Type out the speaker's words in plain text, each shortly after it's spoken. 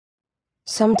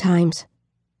Sometimes,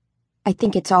 I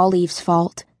think it's all Eve's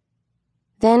fault.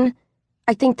 Then,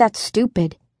 I think that's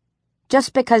stupid.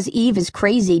 Just because Eve is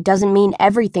crazy doesn't mean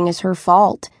everything is her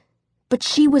fault. But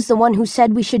she was the one who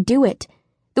said we should do it.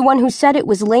 The one who said it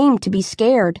was lame to be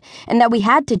scared and that we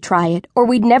had to try it or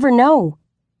we'd never know.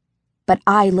 But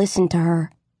I listened to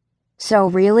her. So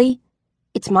really,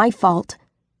 it's my fault.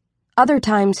 Other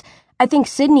times, I think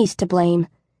Sydney's to blame.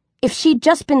 If she'd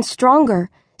just been stronger,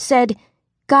 said,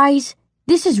 "Guys,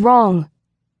 this is wrong,"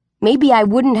 maybe I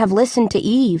wouldn't have listened to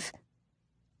Eve.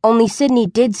 Only Sydney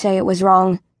did say it was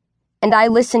wrong, and I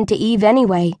listened to Eve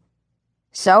anyway.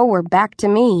 So we're back to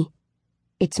me.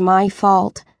 It's my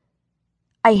fault.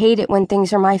 I hate it when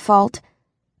things are my fault.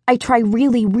 I try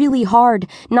really, really hard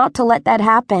not to let that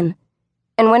happen.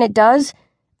 And when it does,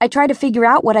 I try to figure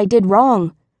out what I did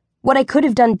wrong, what I could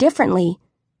have done differently.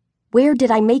 Where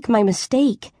did I make my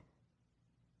mistake?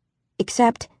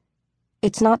 Except,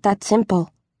 it's not that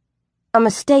simple. A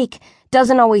mistake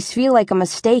doesn't always feel like a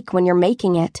mistake when you're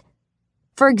making it.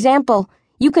 For example,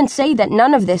 you can say that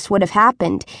none of this would have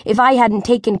happened if I hadn't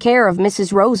taken care of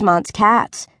Mrs. Rosemont's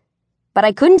cats. But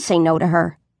I couldn't say no to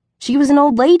her. She was an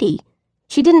old lady.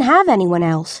 She didn't have anyone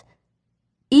else.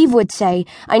 Eve would say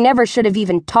I never should have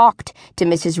even talked to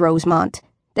Mrs. Rosemont,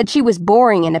 that she was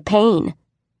boring and a pain.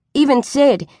 Even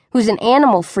Sid, who's an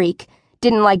animal freak,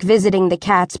 didn't like visiting the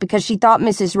cats because she thought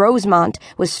Mrs. Rosemont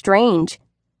was strange.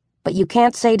 But you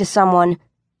can't say to someone,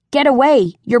 "Get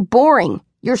away, you're boring,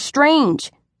 you're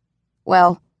strange."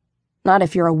 Well, not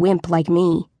if you're a wimp like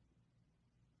me.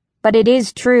 But it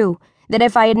is true that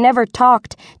if I had never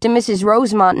talked to Mrs.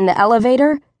 Rosemont in the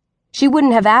elevator, she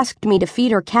wouldn't have asked me to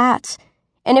feed her cats.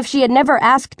 And if she had never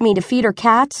asked me to feed her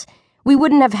cats, we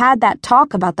wouldn't have had that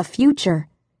talk about the future.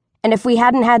 And if we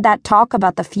hadn't had that talk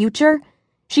about the future,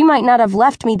 she might not have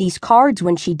left me these cards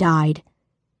when she died.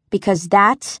 Because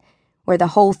that's where the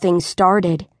whole thing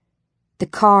started. The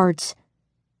cards.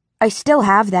 I still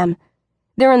have them.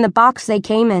 They're in the box they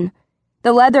came in.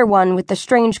 The leather one with the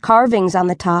strange carvings on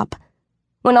the top.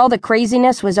 When all the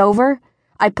craziness was over,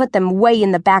 I put them way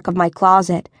in the back of my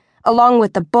closet, along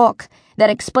with the book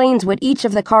that explains what each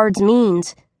of the cards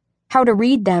means, how to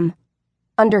read them,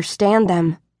 understand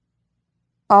them.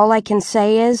 All I can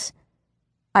say is,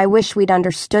 I wish we'd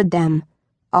understood them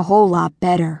a whole lot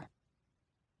better.